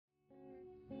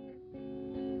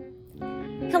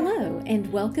Hello,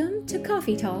 and welcome to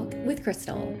Coffee Talk with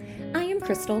Crystal. I am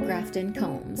Crystal Grafton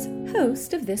Combs,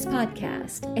 host of this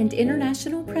podcast and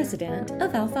international president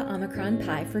of Alpha Omicron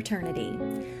Pi Fraternity.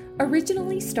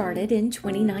 Originally started in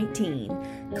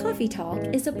 2019, Coffee Talk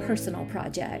is a personal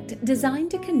project designed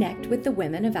to connect with the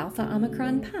women of Alpha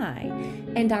Omicron Pi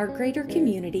and our greater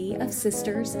community of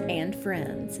sisters and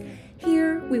friends.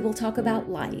 Here we will talk about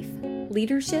life,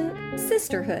 leadership,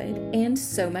 sisterhood, and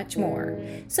so much more.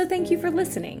 So thank you for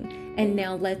listening. And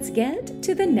now let's get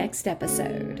to the next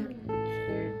episode.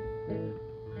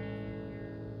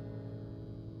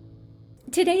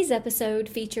 Today's episode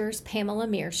features Pamela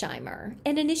Mearsheimer,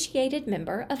 an initiated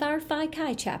member of our Phi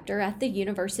Chi chapter at the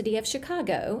University of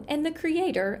Chicago and the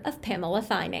creator of Pamela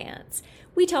Finance.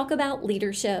 We talk about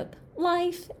leadership,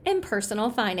 life, and personal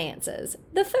finances,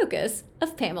 the focus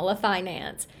of Pamela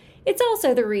Finance. It's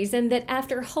also the reason that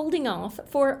after holding off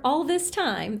for all this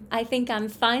time, I think I'm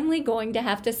finally going to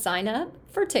have to sign up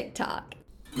for TikTok.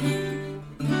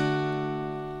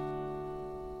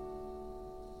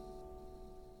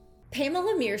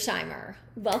 Pamela Mearsheimer,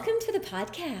 welcome to the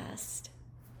podcast.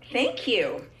 Thank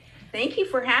you. Thank you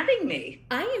for having me.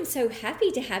 I am so happy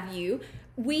to have you.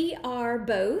 We are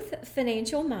both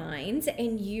financial minds,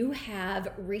 and you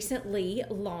have recently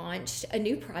launched a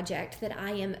new project that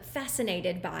I am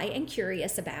fascinated by and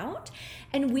curious about,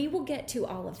 and we will get to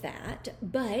all of that.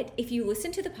 But if you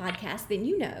listen to the podcast, then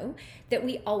you know that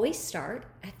we always start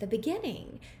at the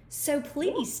beginning. So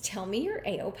please tell me your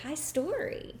AOPI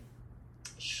story.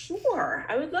 Sure,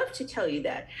 I would love to tell you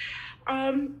that.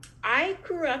 I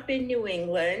grew up in New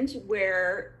England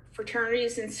where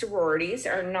fraternities and sororities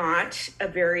are not a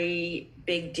very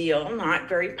big deal, not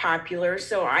very popular.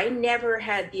 So I never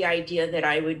had the idea that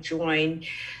I would join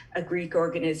a Greek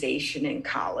organization in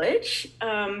college.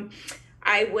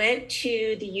 I went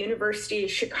to the University of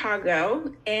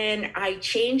Chicago and I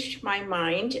changed my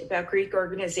mind about Greek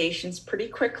organizations pretty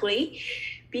quickly,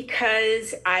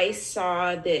 because I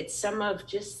saw that some of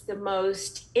just the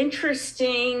most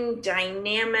interesting,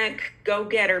 dynamic,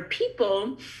 go-getter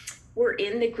people were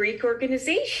in the Greek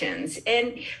organizations.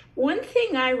 And one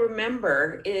thing I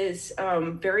remember is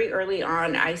very early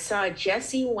on, I saw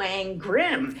Jessie Wang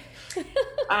Grimm.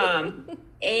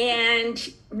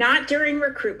 And not during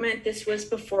recruitment, this was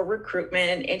before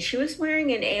recruitment, and she was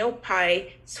wearing an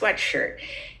AOPI sweatshirt.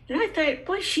 And I thought,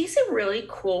 boy, she's a really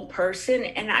cool person,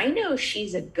 and I know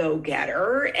she's a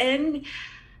go-getter, and,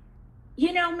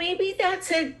 you know, maybe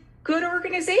that's a good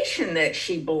organization that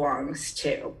she belongs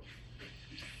to.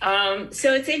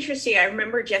 So it's interesting. I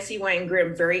remember Jessie Wang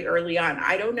Grimm very early on.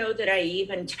 I don't know that I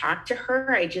even talked to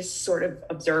her. I just sort of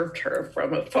observed her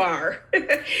from afar.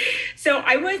 So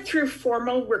I went through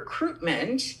formal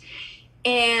recruitment,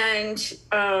 and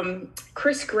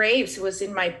Chris Graves was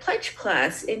in my pledge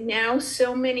class. And now,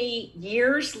 so many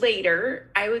years later,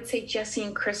 I would say Jessie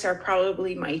and Chris are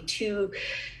probably my two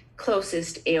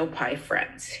closest AOPI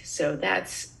friends. So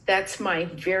that's my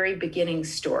very beginning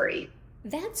story.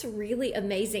 That's really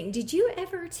amazing. Did you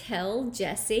ever tell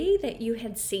Jessie that you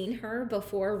had seen her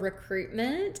before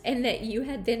recruitment and that you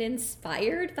had been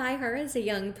inspired by her as a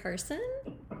young person?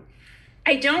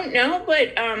 I don't know,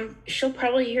 but she'll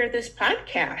probably hear this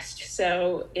podcast,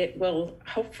 so it will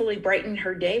hopefully brighten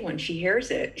her day when she hears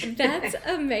it. That's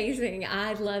amazing.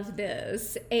 I love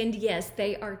this. And yes,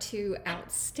 they are two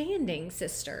outstanding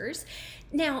sisters.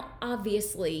 Now,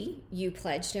 obviously, you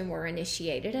pledged and were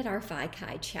initiated at our Phi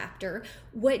Chi chapter.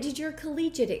 What did your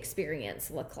collegiate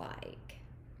experience look like?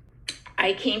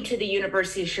 I came to the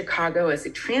University of Chicago as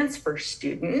a transfer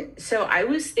student, so I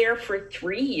was there for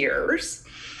 3 years.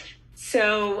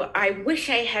 So I wish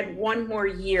I had one more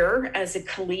year as a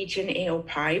collegiate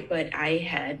AOPI, but I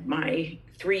had my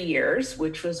 3 years,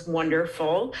 which was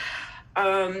wonderful.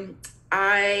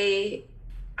 I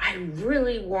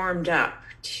really warmed up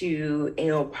to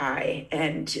AOPI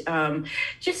and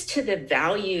just to the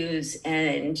values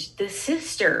and the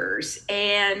sisters.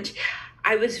 And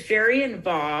I was very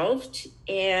involved,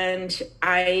 and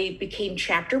I became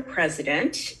chapter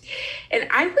president. And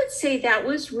I would say that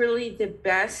was really the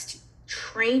best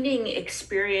training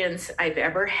experience I've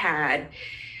ever had,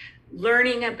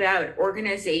 learning about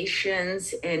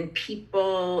organizations and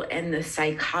people and the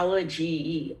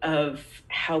psychology of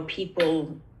how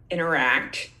people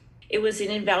interact. It was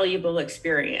an invaluable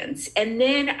experience. And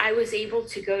then I was able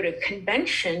to go to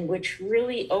convention, which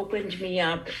really opened me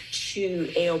up to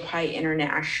AOPI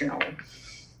International.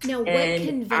 Now, what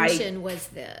convention was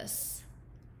this?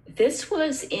 This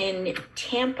was in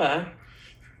Tampa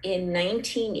in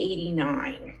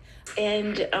 1989.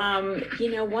 And,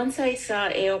 once I saw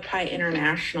AOPI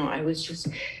International, I was just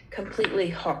completely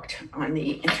hooked on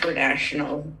the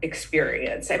international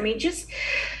experience. I mean, just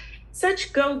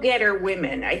such go-getter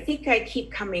women. I think I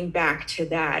keep coming back to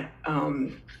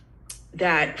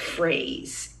that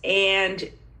phrase. And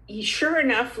sure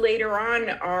enough, later on,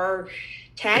 our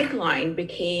tagline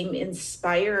became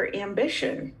Inspire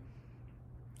Ambition.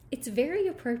 It's very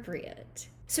appropriate.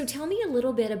 So tell me a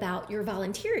little bit about your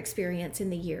volunteer experience in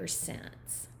the years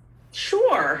since.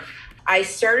 Sure. I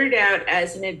started out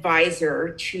as an advisor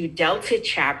to Delta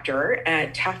chapter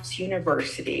at Tufts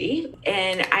University.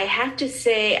 And I have to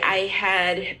say I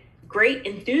had great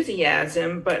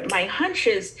enthusiasm, but my hunch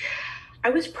is I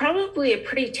was probably a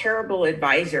pretty terrible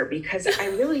advisor because I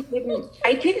really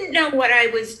didn't know what I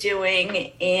was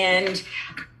doing. And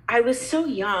I was so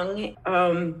young.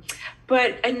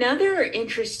 But another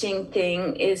interesting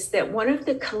thing is that one of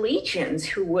the collegians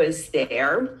who was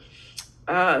there,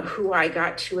 who I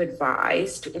got to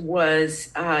advise,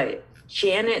 was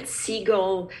Janet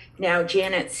Siegel, now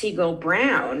Janet Siegel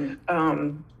Brown.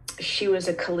 She was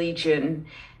a collegian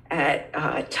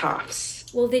at Tufts.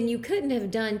 Well, then you couldn't have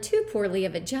done too poorly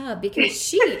of a job because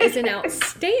she is an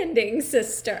outstanding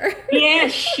sister.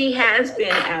 Yes, she has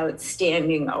been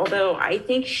outstanding, although I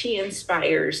think she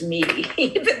inspires me,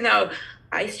 even though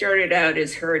I started out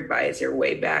as her advisor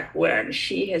way back when.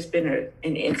 She has been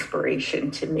an inspiration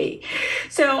to me.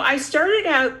 So I started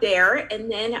out there,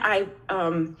 and then I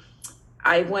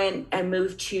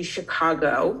moved to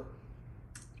Chicago.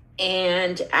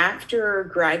 And after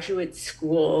graduate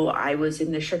school, I was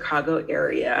in the Chicago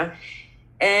area.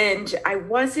 And I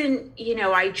wasn't,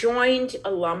 I joined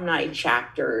alumni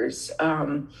chapters,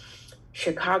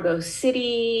 Chicago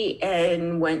City,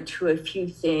 and went to a few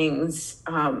things.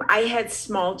 I had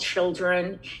small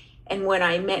children. And when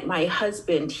I met my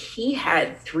husband, he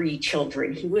had 3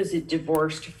 children. He was a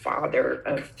divorced father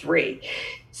of 3.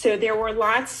 So there were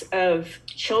lots of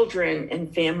children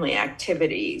and family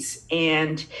activities.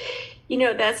 And,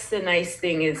 that's the nice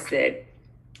thing is that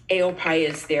AOPI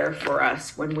is there for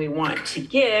us when we want to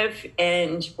give,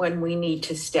 and when we need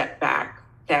to step back,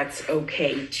 that's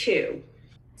okay too.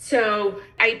 So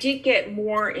I did get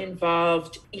more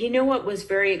involved. What was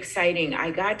very exciting?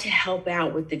 I got to help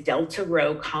out with the Delta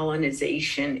Rho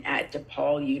colonization at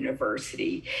DePaul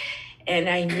University. And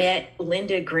I met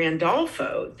Linda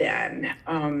Grandolfo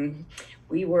then.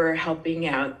 We were helping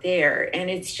out there. And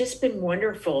it's just been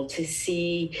wonderful to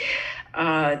see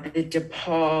the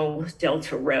DePaul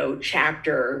Delta Rho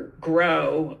chapter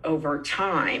grow over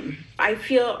time.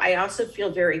 I also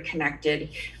feel very connected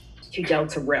to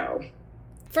Delta Rho.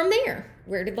 From there,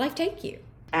 where did life take you?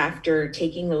 After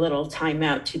taking a little time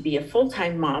out to be a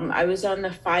full-time mom, I was on the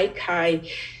Phi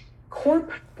Chi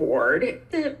Corp board.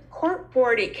 The Corp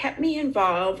board, it kept me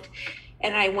involved,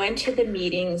 and I went to the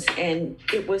meetings, and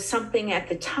it was something at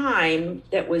the time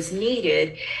that was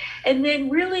needed. And then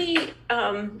really,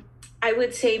 I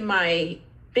would say my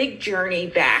big journey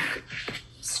back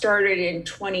started in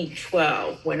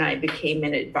 2012 when I became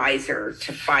an advisor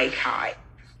to Phi Chi.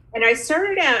 And I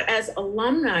started out as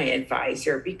alumni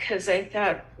advisor because I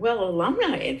thought, well,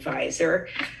 alumni advisor,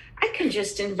 I can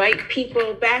just invite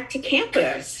people back to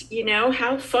campus.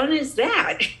 How fun is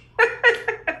that?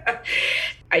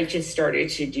 I just started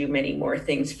to do many more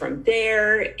things from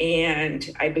there, and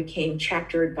I became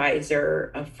chapter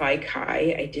advisor of Phi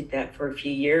Chi. I did that for a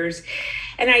few years,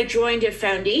 and I joined a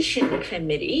foundation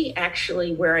committee,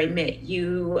 actually, where I met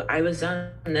you. I was on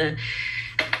the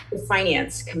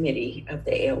finance committee of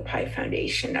the AOPI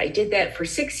Foundation. I did that for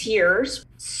 6 years.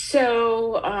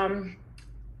 So,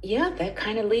 that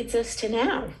kind of leads us to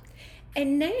now.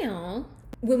 And now,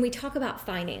 when we talk about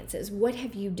finances, what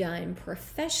have you done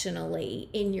professionally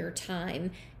in your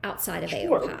time outside of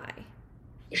AOPI?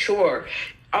 Sure.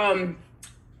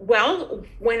 Well,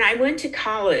 when I went to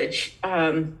college,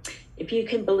 if you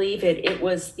can believe it, it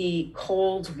was the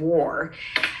Cold War.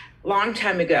 Long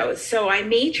time ago. So I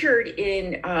majored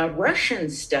in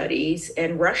Russian studies,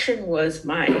 and Russian was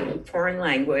my foreign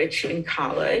language in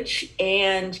college.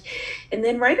 And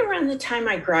then right around the time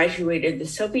I graduated, the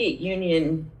Soviet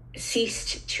Union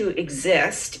ceased to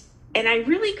exist. And I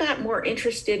really got more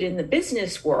interested in the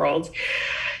business world.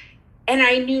 And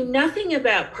I knew nothing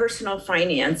about personal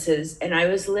finances, and I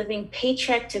was living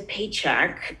paycheck to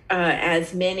paycheck,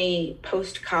 as many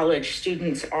post-college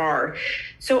students are.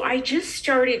 So I just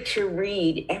started to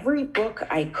read every book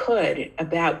I could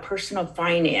about personal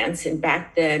finance. And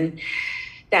back then,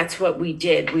 that's what we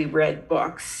did. We read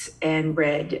books and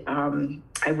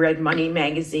I read Money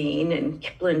Magazine and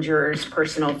Kiplinger's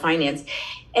Personal Finance.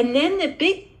 And then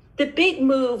the the big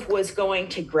move was going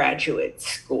to graduate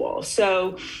school.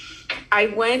 So I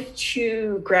went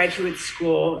to graduate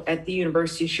school at the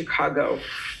University of Chicago,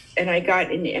 and I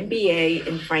got an MBA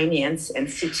in finance and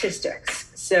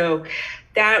statistics. So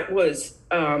that was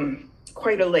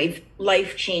quite a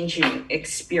life-changing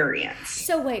experience.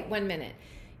 So wait 1 minute.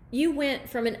 You went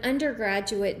from an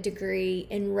undergraduate degree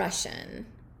in Russian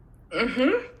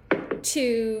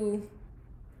to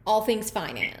all things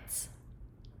finance.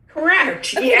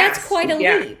 Correct. Okay, yes. That's quite a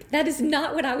leap. That is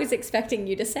not what I was expecting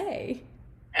you to say.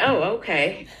 Oh,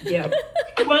 okay. Yeah.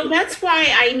 Well, that's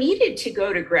why I needed to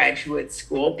go to graduate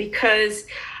school, because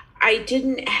I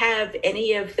didn't have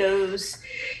any of those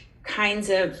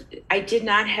I did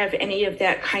not have any of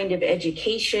that kind of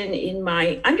education in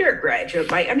my undergraduate.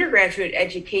 My undergraduate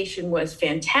education was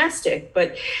fantastic,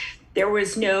 but there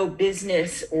was no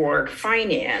business or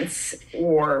finance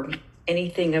or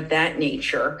anything of that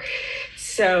nature.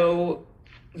 So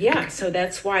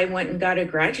that's why I went and got a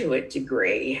graduate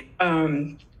degree.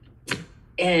 And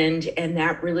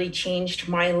that really changed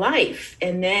my life.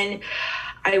 And then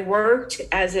I worked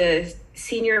as a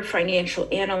senior financial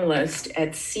analyst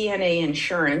at CNA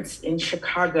Insurance in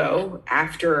Chicago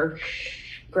after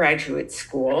graduate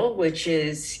school, which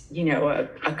is,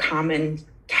 a common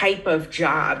type of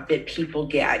job that people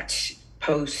get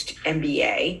post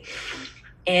MBA.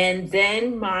 And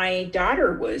then my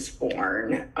daughter was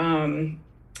born.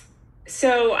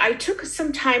 So I took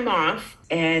some time off,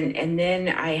 and then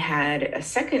I had a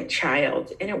second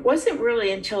child. And it wasn't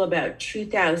really until about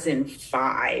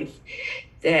 2005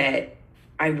 that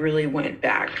I really went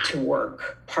back to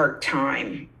work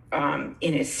part-time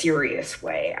in a serious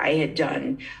way. I had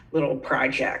done little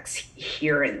projects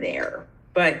here and there.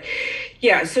 But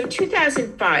so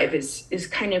 2005 is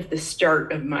kind of the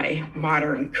start of my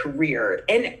modern career.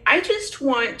 And I just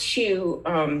want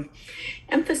to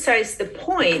emphasize the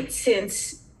point,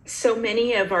 since so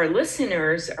many of our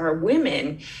listeners are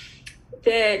women,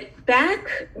 that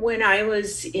back when I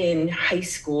was in high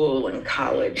school and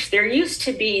college, there used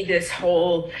to be this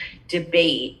whole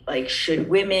debate, like, should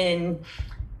women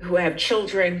who have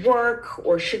children work,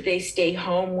 or should they stay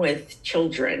home with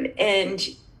children? And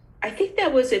I think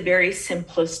that was a very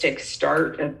simplistic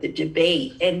start of the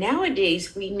debate. And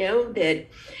nowadays we know that,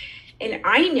 and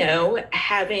I know,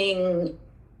 having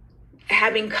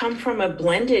come from a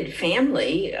blended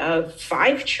family of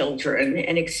 5 children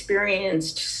and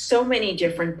experienced so many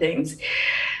different things,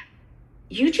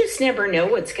 you just never know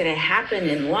what's going to happen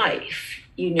in life.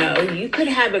 You could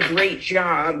have a great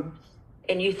job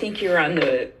and you think you're on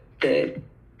the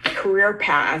career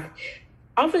path.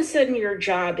 All of a sudden your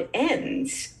job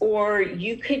ends, or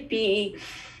you could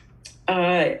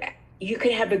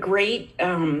have a great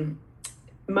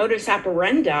modus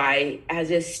operandi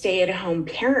as a stay-at-home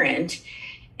parent,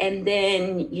 and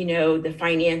then the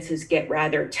finances get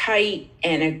rather tight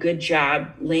and a good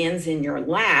job lands in your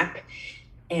lap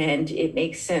and it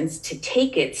makes sense to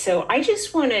take it. So I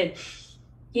just want to,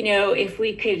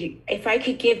 if I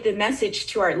could give the message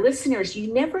to our listeners,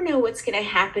 you never know what's going to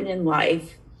happen in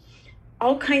life.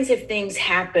 All kinds of things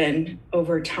happen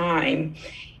over time,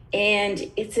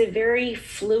 and it's a very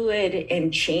fluid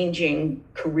and changing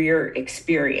career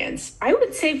experience. I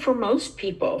would say for most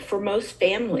people, for most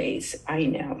families, I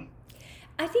know.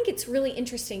 I think it's really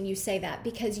interesting you say that,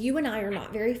 because you and I are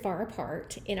not very far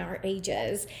apart in our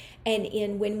ages and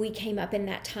in when we came up in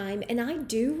that time. And I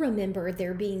do remember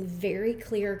there being very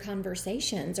clear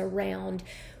conversations around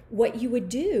what you would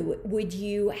do. Would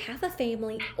you have a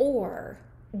family, or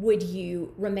would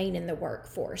you remain in the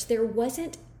workforce? There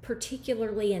wasn't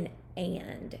particularly an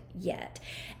and yet.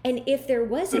 And if there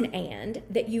was an and,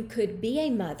 that you could be a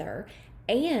mother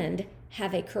and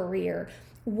have a career,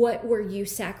 what were you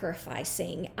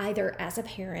sacrificing, either as a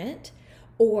parent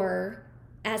or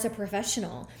as a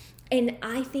professional? And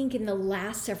I think in the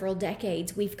last several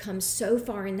decades, we've come so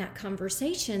far in that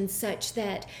conversation such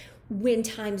that when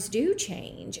times do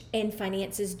change and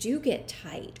finances do get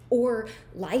tight, or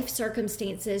life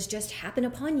circumstances just happen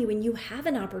upon you and you have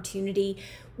an opportunity,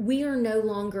 we are no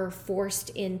longer forced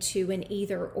into an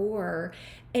either or,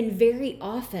 and very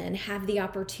often have the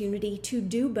opportunity to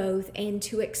do both and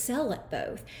to excel at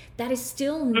both. That is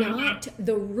still not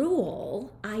the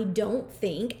rule, I don't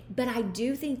think, but I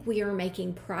do think we are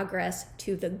making progress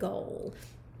to the goal.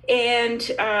 And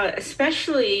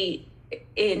especially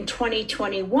in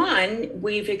 2021,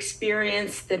 we've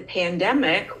experienced the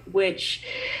pandemic, which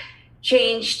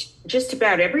changed just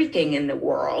about everything in the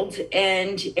world.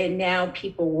 And now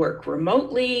people work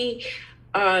remotely.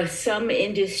 Some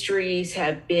industries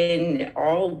have been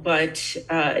all but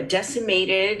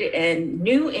decimated, and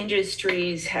new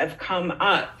industries have come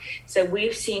up. So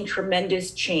we've seen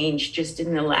tremendous change just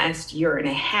in the last year and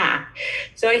a half.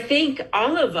 So I think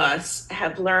all of us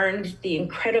have learned the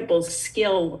incredible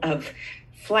skill of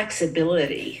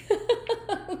flexibility.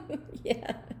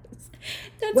 Yes.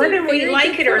 That's whether we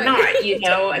like it or not,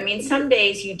 I mean, some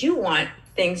days you do want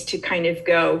things to kind of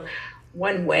go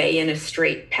one way in a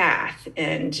straight path,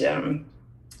 and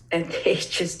they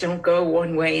just don't go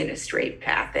one way in a straight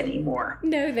path anymore.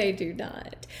 No, they do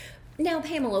not. Now,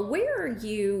 Pamela, where are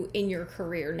you in your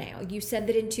career now? You said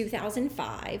that in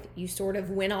 2005, you sort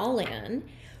of went all in.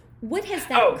 What has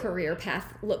that career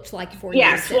path looked like for you?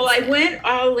 Yes, well, I went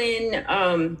all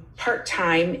in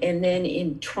part-time, and then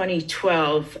in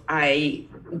 2012, I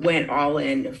went all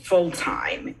in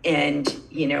full-time, and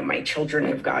my children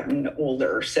have gotten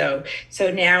older, so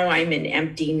now I'm an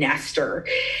empty nester.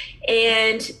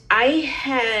 And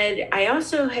I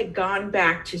also had gone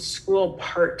back to school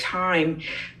part-time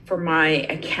for my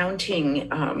accounting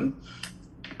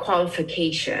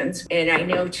qualifications. And I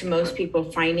know to most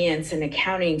people, finance and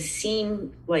accounting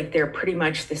seem like they're pretty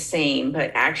much the same,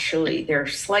 but actually they're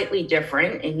slightly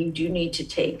different, and you do need to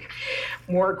take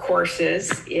more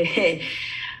courses in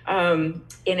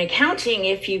accounting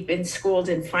if you've been schooled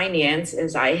in finance,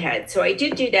 as I had. So I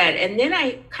did do that. And then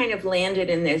I kind of landed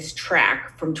in this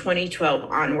track from 2012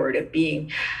 onward of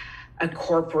being a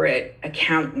corporate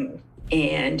accountant.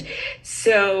 And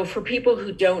so for people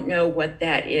who don't know what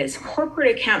that is,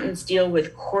 corporate accountants deal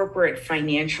with corporate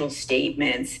financial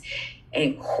statements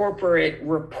and corporate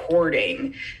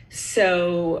reporting.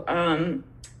 So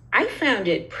I found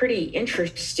it pretty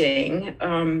interesting.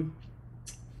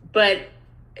 But,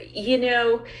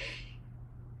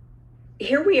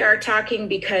 here we are talking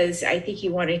because I think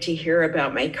you wanted to hear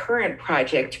about my current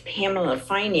project, Pamela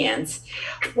Finance.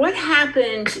 What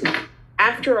happened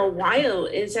after a while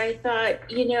is I thought,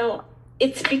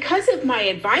 it's because of my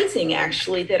advising,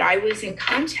 actually, that I was in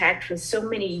contact with so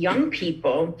many young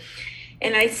people.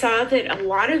 And I saw that a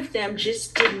lot of them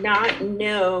just did not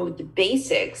know the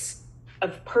basics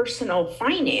of personal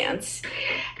finance,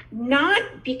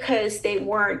 not because they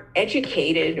weren't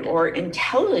educated or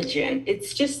intelligent.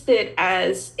 It's just that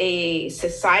as a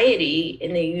society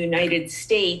in the United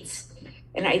States,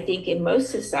 and I think in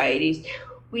most societies,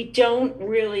 we don't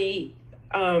really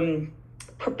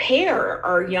prepare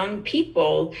our young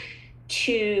people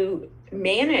to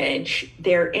manage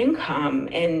their income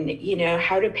and,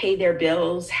 how to pay their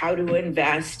bills, how to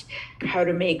invest, how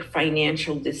to make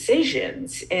financial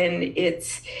decisions. And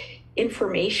it's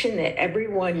information that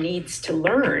everyone needs to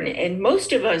learn. And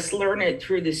most of us learn it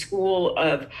through the school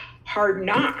of hard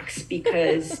knocks,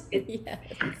 because Yes.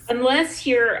 Unless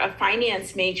you're a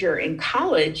finance major in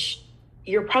college,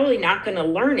 you're probably not going to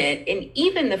learn it. And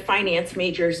even the finance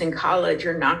majors in college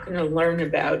are not going to learn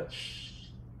about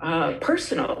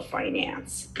personal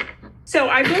finance. So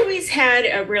I've always had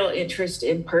a real interest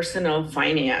in personal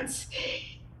finance.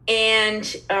 And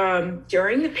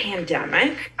during the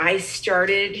pandemic, I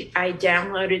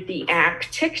downloaded the app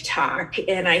TikTok,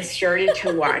 and I started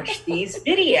to watch these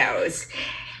videos.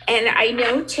 And I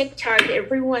know TikTok,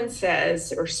 everyone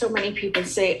says, or so many people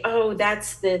say, oh,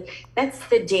 that's the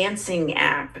dancing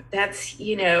app. That's,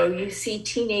 you see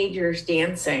teenagers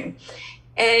dancing.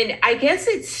 And I guess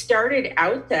it started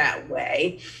out that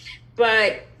way.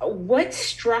 But what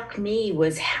struck me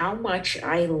was how much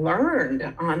I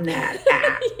learned on that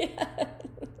app. Yes.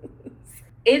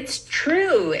 It's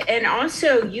true. And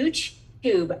also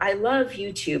YouTube. I love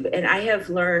YouTube, and I have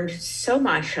learned so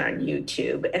much on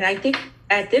YouTube. And I think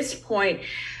at this point,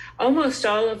 almost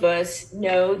all of us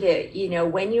know that,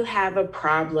 when you have a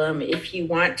problem, if you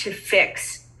want to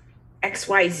fix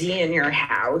XYZ in your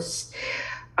house,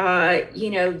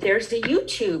 there's a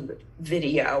YouTube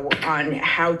video on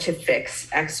how to fix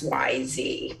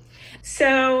XYZ.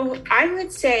 So I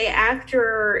would say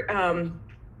after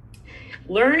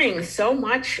learning so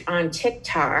much on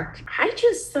TikTok, I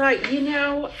just thought,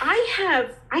 I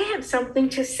have something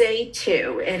to say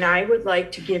too, and I would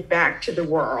like to give back to the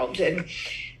world. And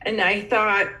I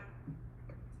thought,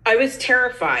 I was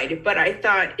terrified, but I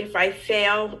thought if I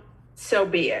fail, so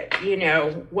be it,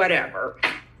 whatever.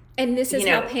 And this is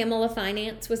how Pamela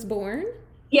Finance was born?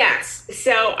 Yes.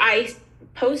 So I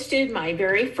posted my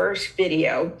very first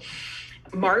video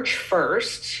March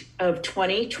 1st of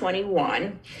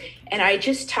 2021. And I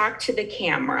just talked to the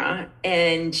camera,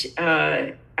 and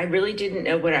I really didn't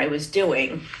know what I was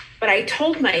doing. But I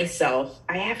told myself,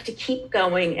 I have to keep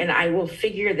going, and I will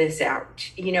figure this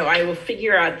out. I will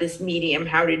figure out this medium,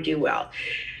 how to do well.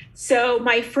 So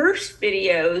my first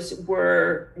videos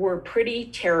were pretty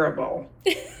terrible.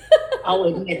 I'll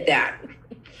admit that.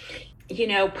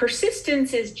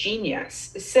 Persistence is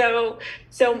genius. So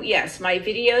yes, my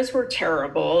videos were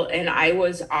terrible and I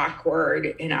was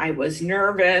awkward and I was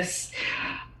nervous,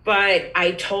 but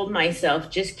I told myself,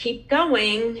 just keep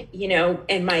going,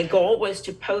 and my goal was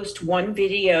to post one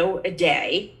video a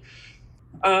day.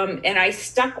 And I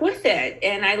stuck with it.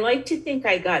 And I like to think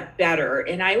I got better.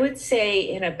 And I would say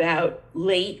in about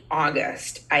late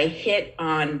August, I hit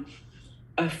on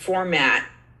a format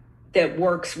that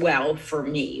works well for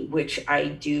me, which I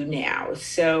do now.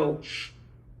 So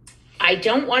I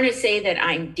don't want to say that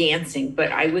I'm dancing,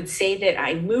 but I would say that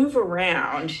I move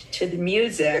around to the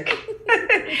music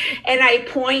and I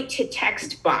point to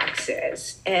text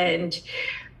boxes. And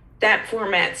that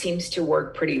format seems to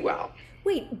work pretty well.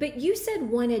 Wait, but you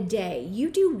said one a day. You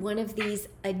do one of these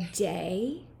a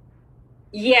day?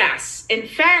 Yes. In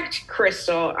fact,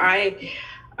 Crystal, I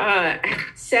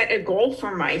set a goal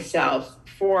for myself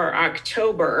for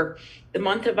October. The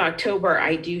month of October,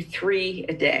 I do 3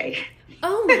 a day.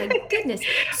 Oh my goodness.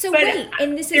 So wait,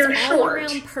 and this is all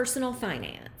around personal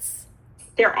finance?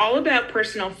 They're all about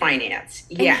personal finance,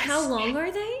 yes. And how long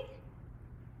are they?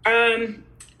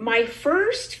 My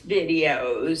first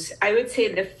videos, I would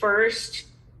say the first,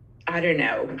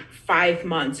 5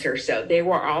 months or so, they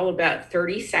were all about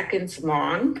 30 seconds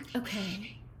long.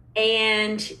 Okay.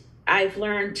 And I've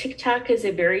learned TikTok is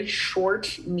a very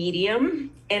short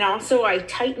medium. And also I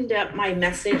tightened up my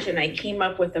message and I came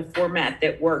up with a format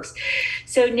that works.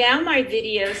 So now my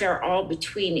videos are all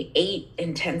between 8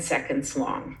 and 10 seconds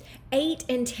long. 8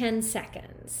 and 10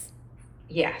 seconds.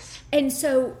 Yes. And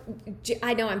so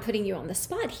I know I'm putting you on the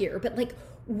spot here, but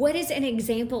what is an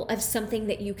example of something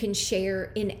that you can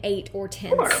share in 8 or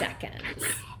 10 seconds?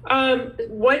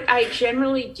 What I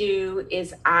generally do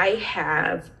is I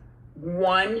have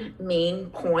one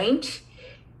main point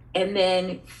and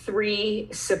then 3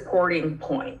 supporting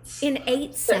points. In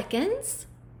 8 seconds?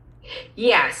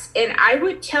 Yes. And I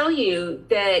would tell you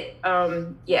that,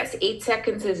 yes, 8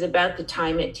 seconds is about the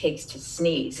time it takes to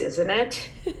sneeze, isn't it?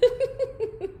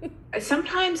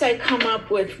 Sometimes I come up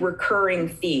with recurring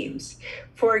themes.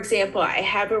 For example, I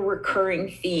have a recurring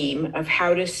theme of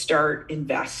how to start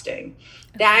investing.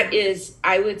 That is,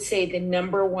 I would say, the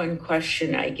number one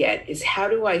question I get is, how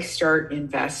do I start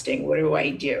investing? What do I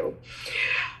do?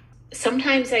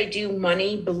 Sometimes I do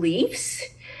money beliefs.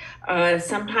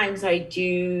 Sometimes I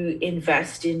do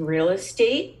invest in real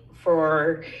estate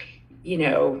for,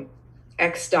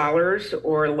 X dollars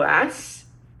or less.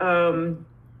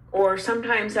 Or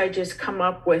sometimes I just come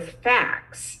up with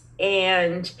facts.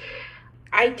 And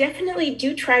I definitely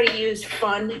do try to use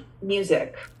fun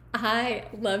music. I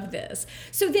love this.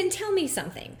 So then tell me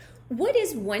something. What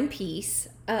is one piece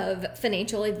of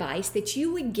financial advice that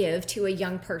you would give to a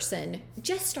young person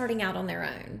just starting out on their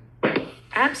own?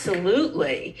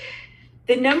 Absolutely.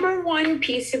 The number one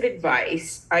piece of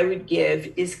advice I would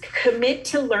give is commit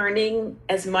to learning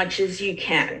as much as you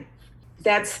can.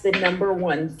 That's the number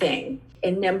one thing.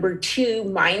 And number 2,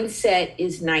 mindset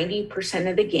is 90%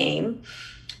 of the game.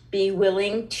 Be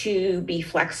willing to be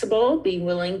flexible, be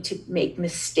willing to make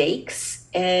mistakes,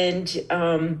 and,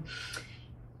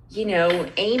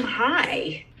 aim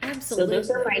high. Absolutely. So those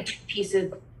are my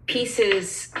 2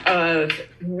 pieces of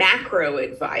macro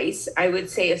advice. I would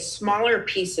say a smaller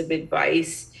piece of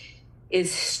advice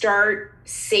is start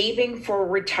saving for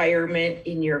retirement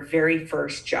in your very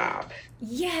first job.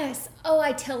 Yes. Oh,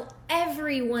 I tell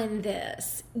everyone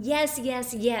this. Yes,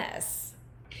 yes, yes.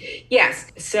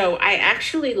 Yes. So I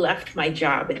actually left my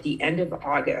job at the end of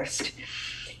August,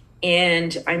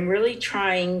 and I'm really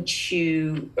trying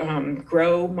to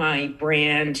grow my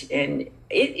brand. And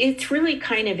it's really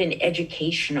kind of an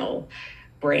educational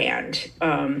brand.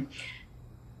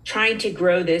 Trying to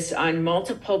grow this on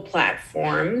multiple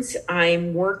platforms.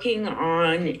 I'm working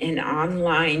on an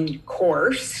online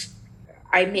course.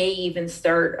 I may even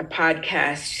start a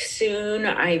podcast soon.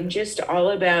 I'm just all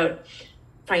about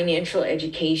financial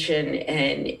education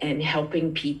and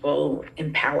helping people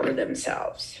empower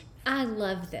themselves. I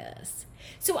love this.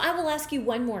 So I will ask you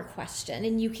one more question,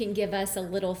 and you can give us a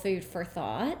little food for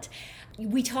thought.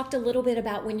 We talked a little bit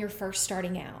about when you're first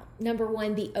starting out. Number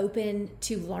 1, be open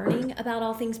to learning about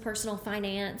all things personal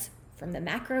finance from the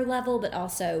macro level, but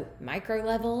also micro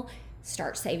level.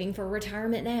 Start saving for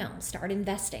retirement now. Start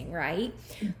investing, right?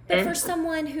 But for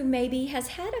someone who maybe has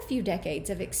had a few decades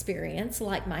of experience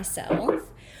like myself,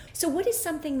 so what is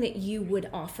something that you would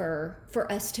offer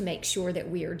for us to make sure that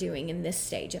we are doing in this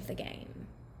stage of the game?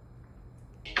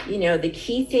 The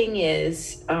key thing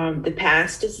is the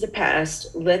past is the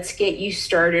past. Let's get you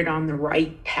started on the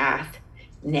right path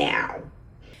now.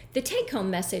 The take-home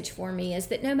message for me is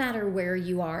that no matter where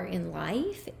you are in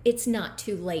life, it's not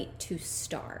too late to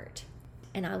start.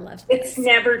 And I love this. It's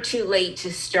never too late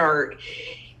to start.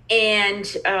 And,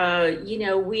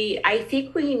 I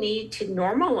think we need to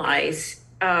normalize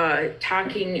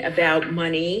talking about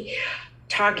money,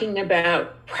 talking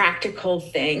about practical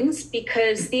things,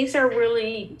 because these are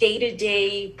really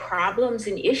day-to-day problems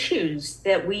and issues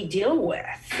that we deal with.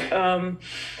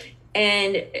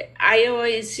 And I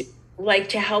always like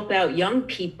to help out young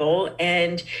people.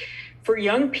 And for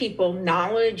young people,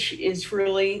 knowledge is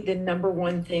really the number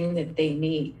one thing that they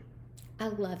need. I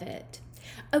love it.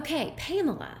 Okay,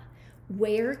 Pamela,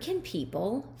 where can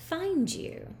people find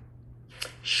you?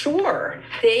 Sure,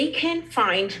 they can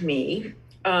find me.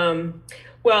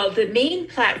 The main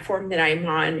platform that I'm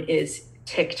on is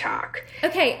TikTok.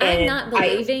 Okay, I'm not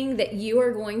believing that you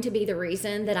are going to be the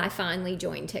reason that I finally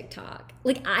joined TikTok.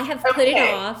 Like, I have put it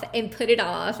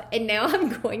off, and now I'm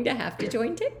going to have to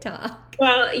join TikTok.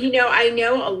 Well, I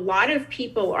know a lot of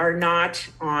people are not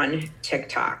on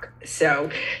TikTok. So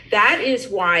that is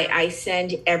why I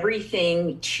send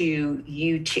everything to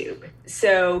YouTube.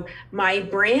 So my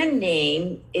brand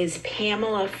name is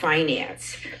Pamela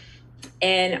Finance.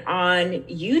 And on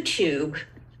YouTube,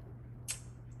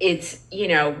 it's,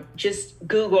 just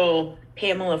Google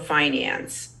Pamela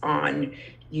Finance on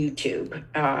YouTube.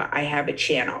 I have a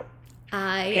channel,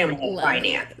 Pamela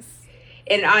Finance. This.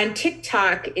 And on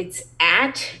TikTok, it's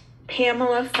at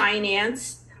Pamela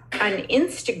Finance. On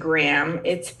Instagram,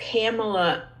 it's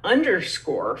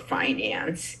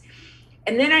Pamela_finance.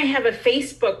 And then I have a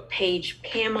Facebook page,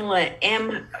 Pamela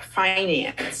M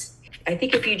Finance. I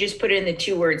think if you just put in the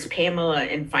two words Pamela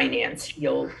and finance,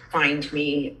 you'll find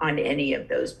me on any of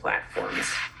those platforms.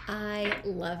 I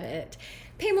love it.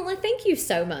 Pamela, thank you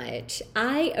so much.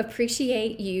 I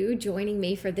appreciate you joining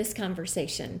me for this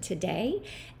conversation today.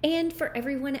 And for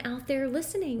everyone out there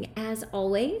listening, as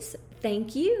always,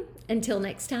 thank you. Until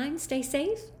next time, stay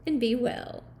safe and be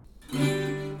well.